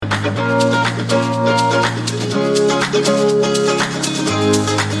We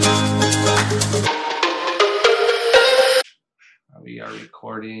are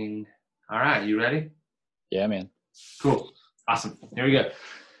recording. All right, you ready? Yeah, man. Cool. Awesome. Here we go.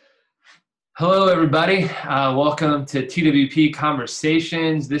 Hello, everybody. Welcome to TWP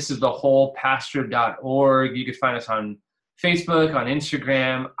Conversations. This is thewholepastor.org. You can find us on Facebook, on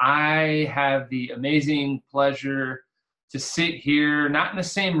Instagram. I have the amazing pleasure to sit here, not in the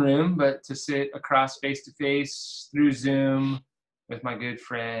same room, but to sit across face-to-face through Zoom with my good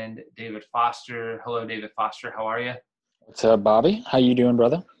friend, David Foster. Hello, David Foster. How are you? What's up, Bobby? How you doing,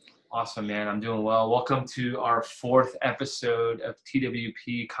 brother? Awesome, man. I'm doing well. Welcome to our 4th episode of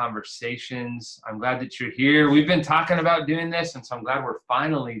TWP Conversations. I'm glad that you're here. We've been talking about doing this, and so I'm glad we're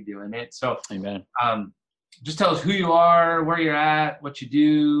finally doing it. So, Amen. Just tell us who you are, where you're at, what you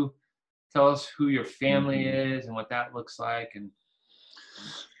do. Tell us who your family is and what that looks like. And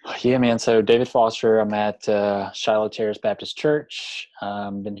yeah, man. So David Foster, I'm at Shiloh Terrace Baptist Church.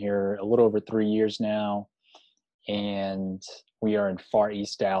 Been here a little over 3 years now, and we are in far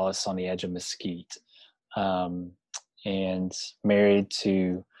east Dallas on the edge of Mesquite, and married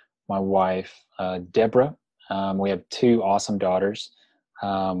to my wife, Deborah. We have 2 awesome daughters.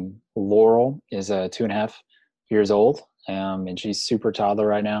 Laurel is 2.5 years old, and she's super toddler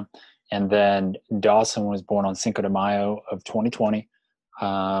right now. And then Dawson was born on Cinco de Mayo of 2020.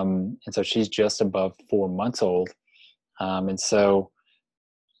 And so she's just above 4 months old. And so,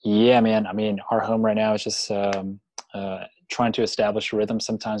 yeah, man, I mean, our home right now is just trying to establish a rhythm.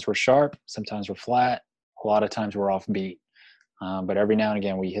 Sometimes we're sharp, sometimes we're flat, a lot of times we're off beat. But every now and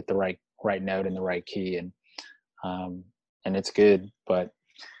again we hit the right note in the right key, and it's good. But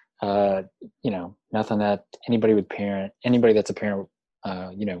nothing that anybody that's a parent,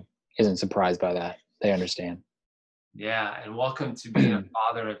 isn't surprised by that. They understand. yeah, and welcome to being a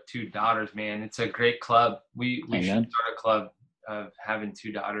father of 2 daughters, man. It's a great club. We should start a club of having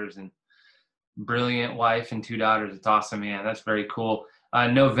 2 daughters, and brilliant wife and 2 daughters. It's awesome, man. That's very cool.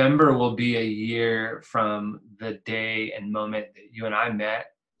 November will be a year from the day and moment that you and I met.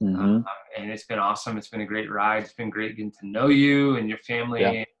 And it's been awesome. It's been a great ride. It's been great getting to know you and your family,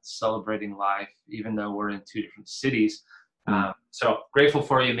 and celebrating life, even though we're in 2 different cities. So grateful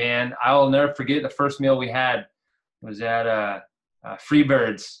for you, man. I'll never forget the first meal we had was at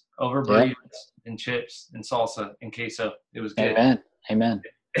Freebirds over burritos and chips and salsa and queso. It was good. Amen.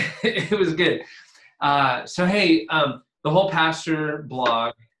 It was good. So, hey, the Whole Pastor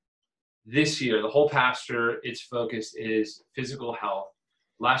blog this year, the Whole Pastor, its focus is physical health.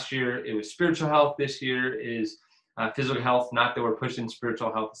 Last year, it was spiritual health. This year is physical health. Not that we're pushing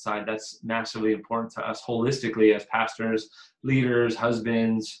spiritual health aside. That's massively important to us holistically as pastors, leaders,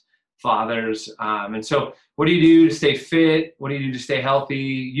 husbands, fathers. And so what do you do to stay fit? What do you do to stay healthy,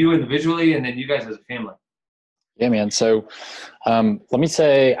 you individually, and then you guys as a family? Yeah, man. So let me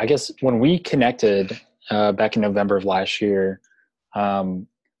say, I guess when we connected back in November of last year,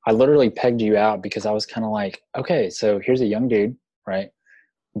 I literally pegged you out because I was kind of like, okay, so here's a young dude, right?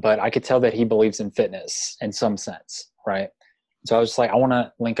 But I could tell that he believes in fitness in some sense, right? So I was just like, I want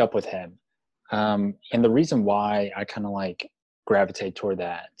to link up with him. And the reason why I kind of like gravitate toward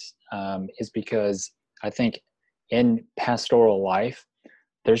that is because I think in pastoral life,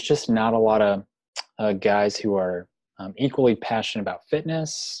 there's just not a lot of guys who are equally passionate about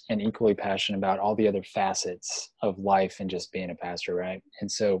fitness and equally passionate about all the other facets of life and just being a pastor, right?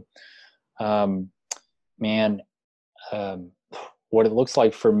 And so, what it looks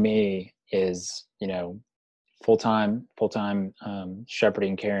like for me is, full-time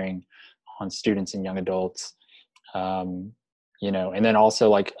shepherding, caring on students and young adults, and then also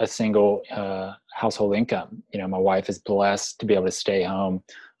like a single household income. My wife is blessed to be able to stay home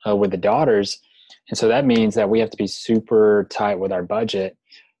with the daughters. And so that means that we have to be super tight with our budget.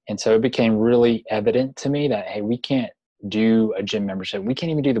 And so it became really evident to me that, hey, we can't do a gym membership. We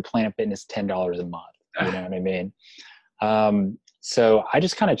can't even do the Planet Fitness $10 a month. You know what I mean? So I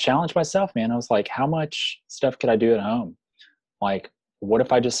just kind of challenged myself, man. I was like, how much stuff could I do at home? Like, what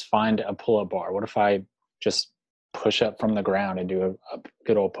if I just find a pull-up bar? What if I just push up from the ground and do a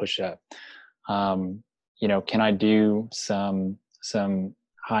good old push-up? Can I do some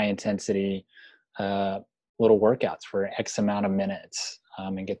high intensity little workouts for X amount of minutes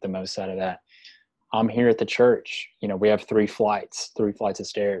and get the most out of that? I'm here at the church. We have 3 flights of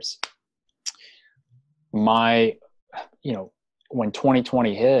stairs. When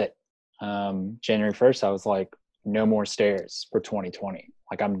 2020 hit, January 1st, I was like, no more stairs for 2020.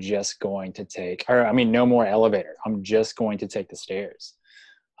 Like, I'm just going to no more elevator. I'm just going to take the stairs.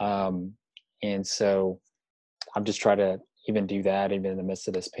 And so I've just tried to, even do that even in the midst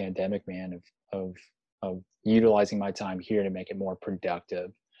of this pandemic, man, of utilizing my time here to make it more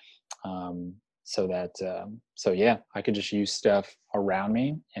productive. So that, so yeah, I could just use stuff around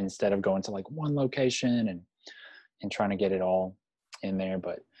me instead of going to like one location and trying to get it all in there.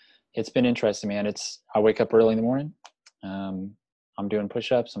 But it's been interesting, man. I wake up early in the morning. I'm doing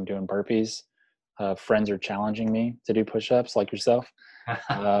push-ups. I'm doing burpees. Friends are challenging me to do push-ups like yourself.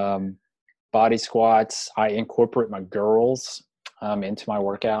 Body squats. I incorporate my girls into my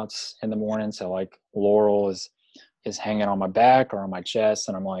workouts in the morning. So like Laurel is hanging on my back or on my chest,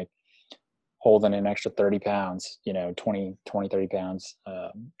 and I'm like holding an extra 30 pounds, 20, 30 pounds,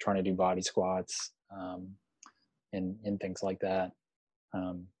 trying to do body squats and things like that.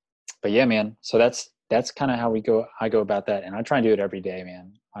 But yeah, man, so that's kind of how I go about that. And I try and do it every day,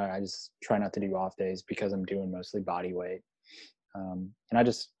 man. I just try not to do off days because I'm doing mostly body weight. And I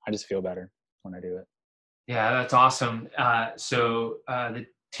just feel better when I do it. Yeah, that's awesome. So the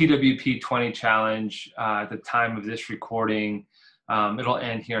TWP 20 challenge, at the time of this recording, it'll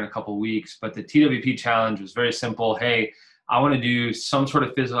end here in a couple of weeks, but the TWP challenge was very simple. Hey, I want to do some sort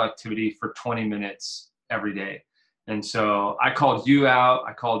of physical activity for 20 minutes every day. And so I called you out,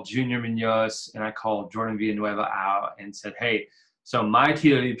 I called Junior Munoz, and I called Jordan Villanueva out and said, hey, so my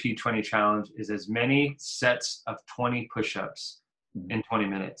TWP 20 challenge is as many sets of 20 push-ups in 20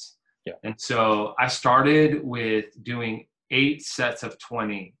 minutes. Yeah. And so I started with doing 8 sets of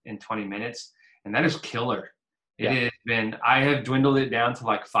 20 in 20 minutes, and that is killer. I have dwindled it down to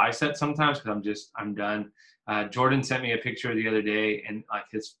like 5 sets sometimes because I'm done. Jordan sent me a picture the other day, and like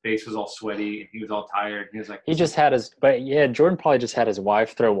his face was all sweaty and he was all tired. He was like, Jordan probably just had his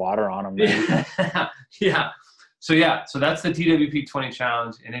wife throw water on him. Yeah. So that's the TWP 20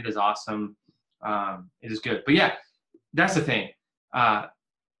 challenge, and it is awesome. It is good. But yeah, that's the thing.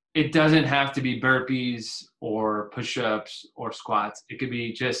 It doesn't have to be burpees or push-ups or squats. It could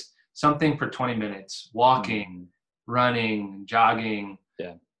be just something for 20 minutes, walking, running, jogging,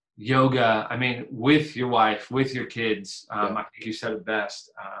 yoga. I mean, with your wife, with your kids. I think you said it best,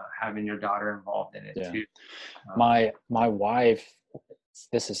 having your daughter involved in it too. My wife,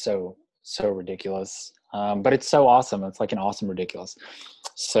 this is so ridiculous, but it's so awesome. It's like an awesome ridiculous.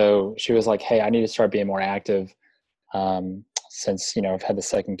 So she was like, hey, I need to start being more active since, I've had the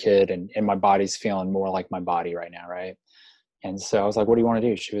second kid and my body's feeling more like my body right now, right? And so I was like, what do you want to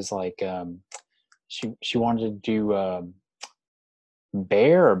do? She was like, she wanted to do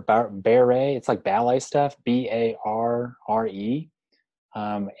Barre. It's like ballet stuff, Barre.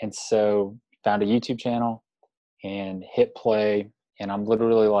 And so found a YouTube channel and hit play, and I'm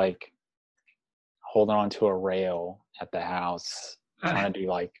literally like holding on to a rail at the house trying to do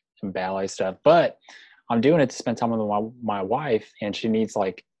like some ballet stuff. But I'm doing it to spend time with my wife, and she needs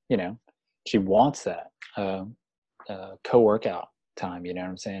she wants that co-workout time, you know what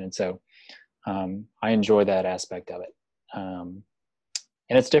I'm saying? And so I enjoy that aspect of it. And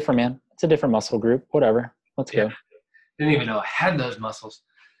it's different, man. It's a different muscle group. Whatever. Let's go. Didn't even know I had those muscles.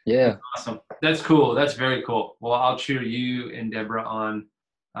 Yeah. That's awesome. That's cool. That's very cool. Well, I'll cheer you and Deborah on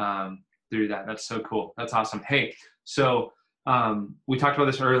through that. That's so cool. That's awesome. Hey, so we talked about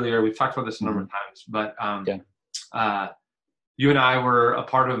this earlier. We've talked about this a number of times, but you and I were a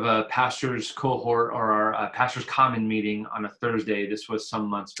part of a pastor's cohort or our pastor's common meeting on a Thursday. This was some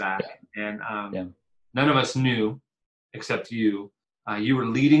months back. And none of us knew except you. You were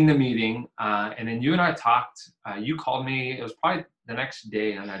leading the meeting, and then you and I talked. You called me. It was probably the next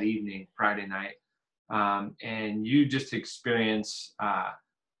day on that evening, Friday night, and you just experienced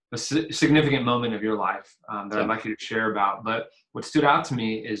a significant moment of your life that I'd like you to share about. But what stood out to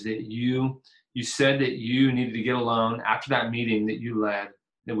me is that you said that you needed to get alone after that meeting that you led,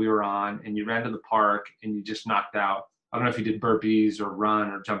 that we were on, and you ran to the park and you just knocked out. I don't know if you did burpees or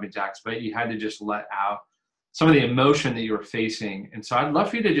run or jumping jacks, but you had to just let out some of the emotion that you were facing. And so I'd love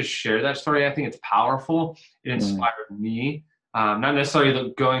for you to just share that story. I think it's powerful. It inspired me, not necessarily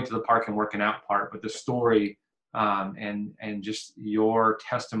the going to the park and working out part, but the story and just your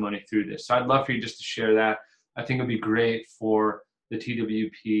testimony through this. So I'd love for you just to share that. I think it'd be great for the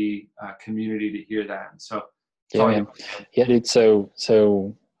TWP community to hear that. And so, dude. So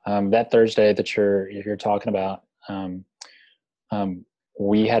that Thursday that you're talking about,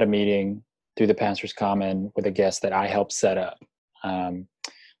 we had a meeting through the Pastor's Common with a guest that I helped set up, that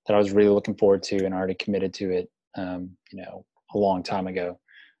I was really looking forward to and already committed to it, a long time ago.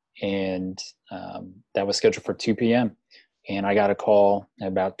 And that was scheduled for 2 p.m. And I got a call at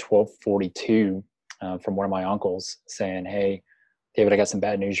about 12:42 from one of my uncles saying, hey, David, I got some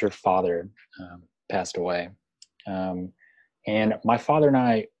bad news. Your father passed away. And my father and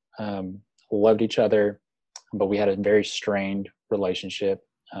I loved each other. but we had a very strained relationship.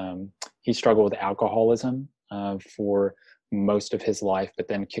 He struggled with alcoholism for most of his life, but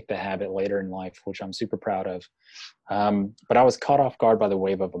then kicked the habit later in life, which I'm super proud of. But I was caught off guard by the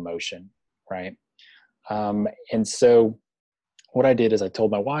wave of emotion, right? And so what I did is I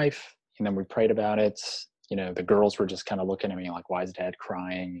told my wife, and then we prayed about it. You know, the girls were just kind of looking at me like, why is dad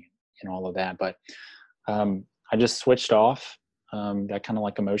crying and all of that? But I just switched off that kind of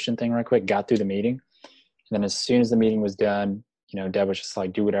like emotion thing right quick, got through the meeting. And then as soon as the meeting was done, you know, Deb was just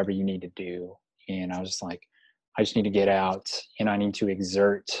like, do whatever you need to do. And I was just like, I just need to get out and I need to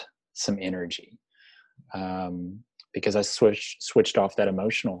exert some energy because I switched off that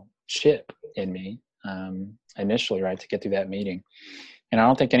emotional chip in me initially, right, to get through that meeting. And I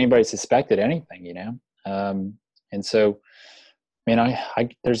don't think anybody suspected anything, you know? And so, I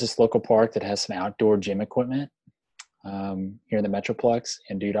mean, there's this local park that has some outdoor gym equipment here in the Metroplex.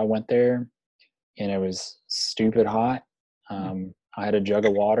 And dude, I went there and it was stupid hot. I had a jug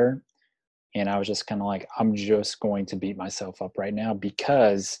of water and I was just kind of like, I'm just going to beat myself up right now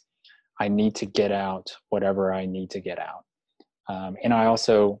because I need to get out whatever I need to get out. And I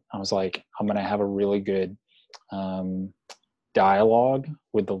was like, I'm going to have a really good dialogue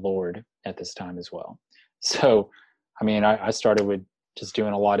with the Lord at this time as well. So, I mean, I started with just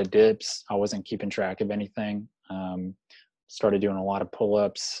doing a lot of dips. I wasn't keeping track of anything. Started doing a lot of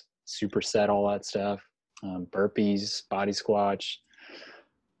pull-ups, superset, all that stuff, burpees, body squats,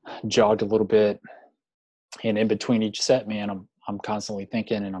 jogged a little bit. And in between each set, man, I'm constantly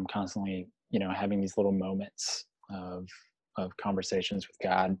thinking and I'm constantly, you know, having these little moments of conversations with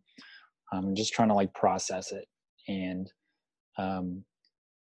God. I'm just trying to like process it. And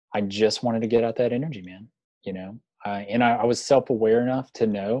I just wanted to get out that energy, man, you know, and I was self-aware enough to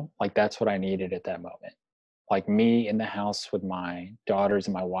know like that's what I needed at that moment. Like me in the house with my daughters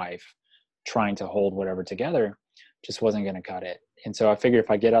and my wife trying to hold whatever together just wasn't going to cut it. And so I figured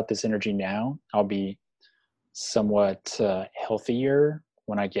if I get out this energy now, I'll be somewhat healthier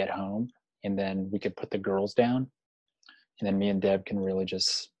when I get home. And then we could put the girls down. And then me and Deb can really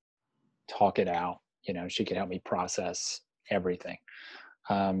just talk it out. You know, she could help me process everything.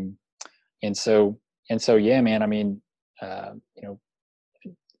 And so, yeah, man, I mean, you know,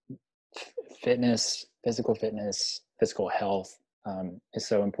 fitness, physical health is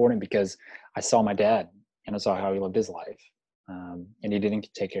so important because I saw my dad and I saw how he lived his life. And he didn't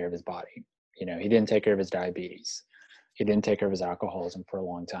take care of his body. You know, he didn't take care of his diabetes. He didn't take care of his alcoholism for a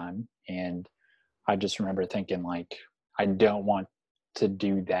long time. And I just remember thinking like, I don't want to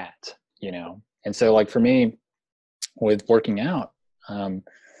do that, you know? And so like for me with working out,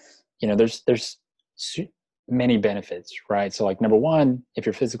 you know, there's many benefits, right? So like number one, if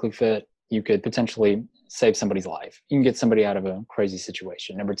you're physically fit, you could potentially save somebody's life. You can get somebody out of a crazy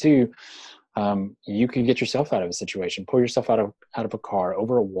situation. Number two, you could get yourself out of a situation, pull yourself out of a car,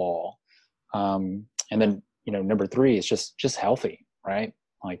 over a wall. And then, you know, number three is just healthy, right?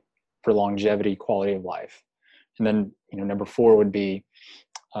 Like for longevity, quality of life. And then, you know, number four would be,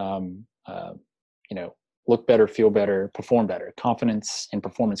 you know, look better, feel better, perform better. Confidence and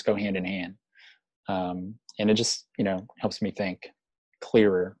performance go hand in hand. And it just, you know, helps me think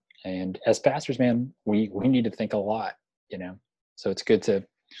clearer. And as pastors, man, we need to think a lot, you know, so it's good to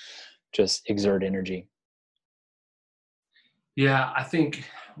just exert energy. Yeah, I think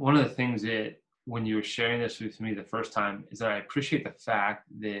one of the things that when you were sharing this with me the first time is that I appreciate the fact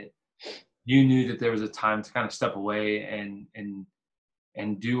that you knew that there was a time to kind of step away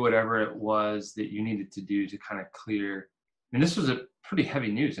and do whatever it was that you needed to do to kind of clear. I mean, this was a pretty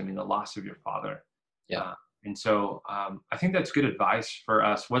heavy news. I mean, the loss of your father. Yeah. And so I think that's good advice for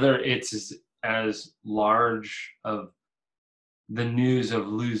us, whether it's as large of the news of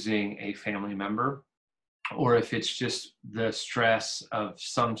losing a family member, or if it's just the stress of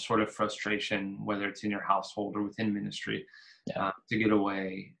some sort of frustration, whether it's in your household or within ministry, to get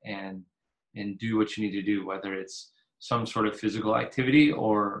away and do what you need to do, whether it's some sort of physical activity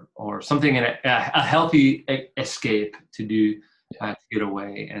or something in a healthy escape to do, to get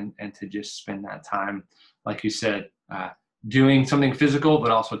away and to just spend that time, like you said, doing something physical, but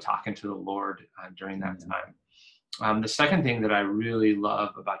also talking to the Lord during that time. The second thing that I really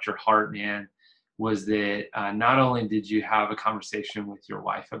love about your heart, man, was that not only did you have a conversation with your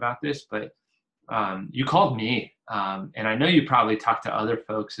wife about this, but you called me. And I know you probably talked to other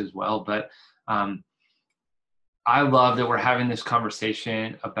folks as well, but I love that we're having this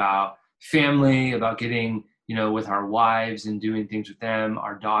conversation about family, about getting, you know, with our wives and doing things with them,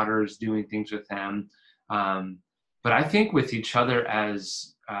 our daughters doing things with them. But I think with each other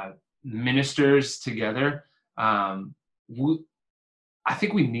as ministers together, I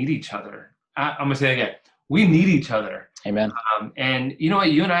think we need each other. I'm going to say it again. we need each other. Amen. And you know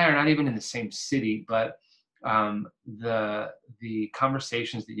what? You and I are not even in the same city, but the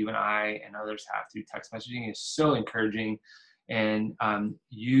conversations that you and I and others have through text messaging is so encouraging. And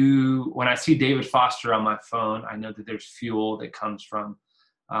when I see David Foster on my phone, I know that there's fuel that comes from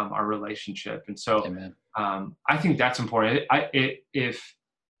our relationship. And so I think that's important. If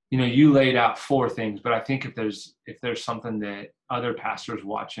you laid out 4 things, but I think if there's something that other pastors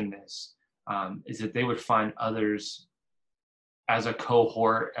watching this, is that they would find others as a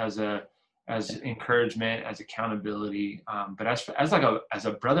cohort, as encouragement, as accountability, but as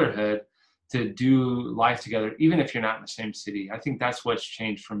a brotherhood to do life together, even if you're not in the same city. I think that's what's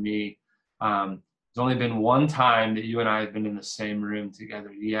changed for me. There's only been one time that you and I have been in the same room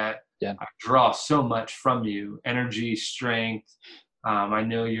together yet. Yeah. I draw so much from you, energy, strength. I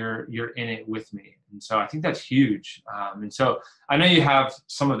know you're in it with me. And so I think that's huge. And so I know you have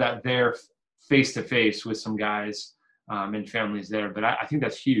some of that there face to face with some guys and families there, but I think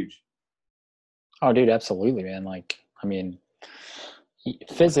that's huge. Oh, dude, absolutely, man. Like, I mean,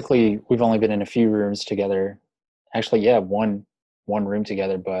 physically, we've only been in a few rooms together. Actually, yeah, one room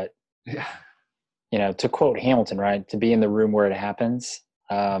together. But, to quote Hamilton, right, to be in the room where it happens.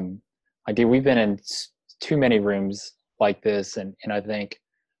 Dude, we've been in too many rooms like this. And I think,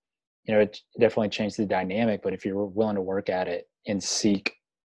 it definitely changed the dynamic. But if you're willing to work at it and seek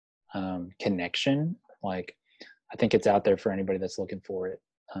connection, like, I think it's out there for anybody that's looking for it.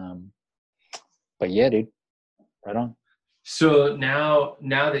 But yeah, dude, right on. So now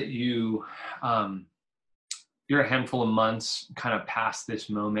that you're a handful of months kind of past this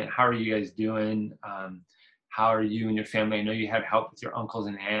moment, how are you guys doing? How are you and your family? I know you had help with your uncles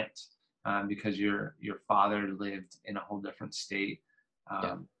and aunts because your father lived in a whole different state.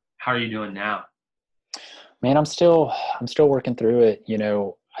 How are you doing now? Man, I'm still working through it.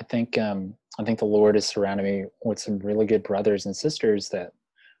 I think the Lord has surrounded me with some really good brothers and sisters that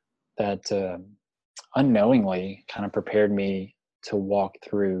unknowingly kind of prepared me to walk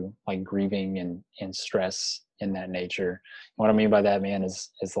through like grieving and stress in that nature. What I mean by that, man,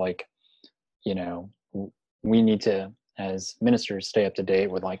 is like, we need to, as ministers, stay up to date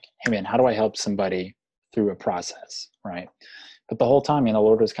with like, hey man, how do I help somebody through a process, right? But the whole time, the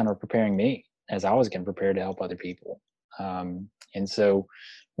Lord was kind of preparing me as I was getting prepared to help other people. And so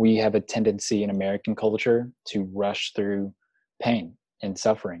we have a tendency in American culture to rush through pain and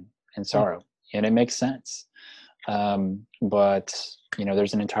suffering and sorrow. And it makes sense. But,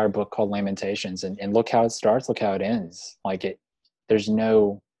 there's an entire book called Lamentations, and look how it starts, look how it ends. Like there's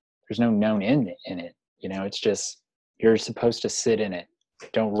no known end in it. It's just, you're supposed to sit in it.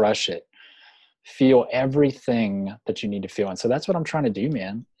 Don't rush it. Feel everything that you need to feel. And so that's what I'm trying to do,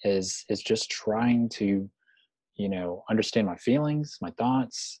 man, is just trying to, understand my feelings, my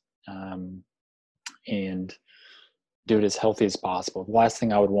thoughts, and do it as healthy as possible. The last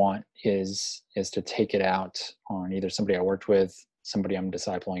thing I would want is to take it out on either somebody I worked with, somebody I'm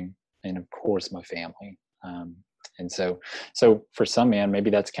discipling, and of course my family. And so for some, man,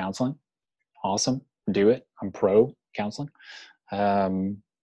 maybe that's counseling. Awesome. Do it. I'm pro counseling.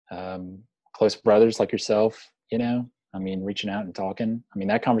 Close brothers like yourself, reaching out and talking.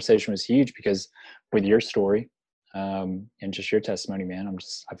 That conversation was huge because with your story, and just your testimony, man,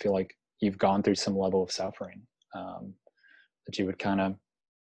 I feel like you've gone through some level of suffering, that you would kind of,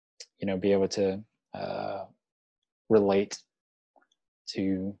 be able to relate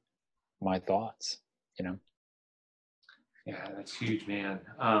to my thoughts, Yeah, that's huge, man.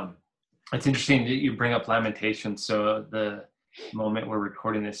 It's interesting that you bring up Lamentations. So the moment we're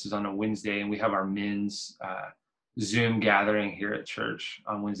recording this is on a Wednesday, and we have our men's Zoom gathering here at church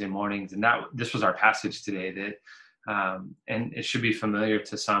on Wednesday mornings. And this was our passage today and it should be familiar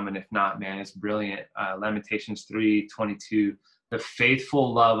to some, and if not, man, it's brilliant. Lamentations 3:22, the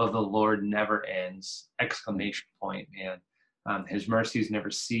faithful love of the Lord never ends, ! Man. His mercies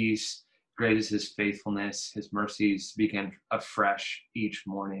never cease. Great is his faithfulness. His mercies begin afresh each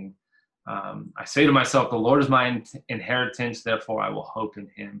morning. I say to myself, the Lord is my inheritance, therefore I will hope in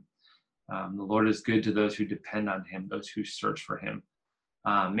him. The Lord is good to those who depend on him, those who search for him.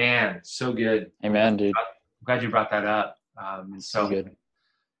 Man, so good. Amen, dude. I'm glad you brought that up. So good.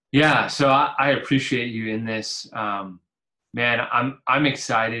 Yeah, so I appreciate you in this. Man, I'm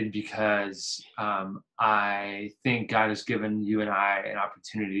excited because I think God has given you and I an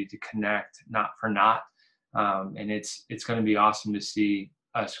opportunity to connect, not for naught. And it's going to be awesome to see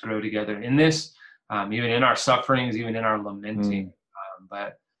us grow together in this, even in our sufferings, even in our lamenting.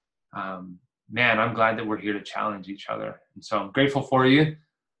 Man, I'm glad that we're here to challenge each other. And so I'm grateful for you.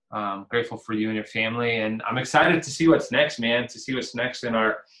 Grateful for you and your family. And I'm excited to see what's next, man, to see what's next in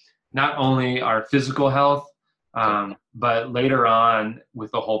not only our physical health, But later on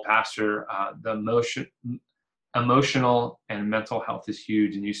with the whole pastor, the emotional and mental health is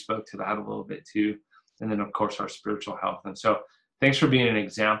huge. And you spoke to that a little bit too. And then of course our spiritual health. And so thanks for being an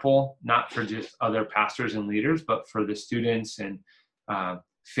example, not for just other pastors and leaders, but for the students and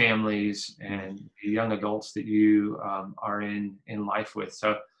families and young adults that you are in life with.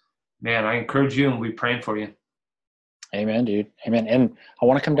 So, man, I encourage you, and we're praying for you. Amen, dude. Amen. And I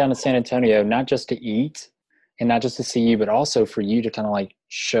want to come down to San Antonio, not just to eat and not just to see you, but also for you to kind of like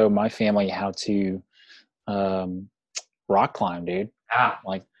show my family how to rock climb, dude. Yeah.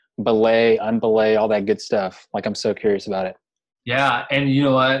 Like belay, unbelay, all that good stuff. Like, I'm so curious about it. Yeah. And you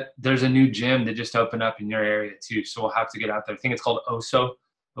know what? There's a new gym that just opened up in your area too. So we'll have to get out there. I think it's called Oso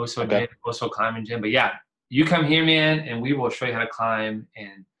Okay. Gym, Oso Climbing Gym. But yeah, you come here, man, and we will show you how to climb.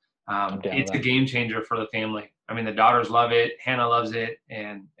 And it's a game changer for the family. I mean, the daughters love it. Hannah loves it.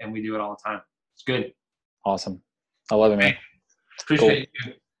 And we do it all the time. It's good. Awesome. I love it, man. Appreciate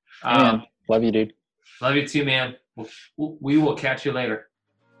you. Man, love you, dude. Love you too, man. We will catch you later.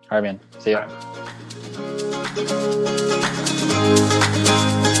 All right, man. See ya. Bye.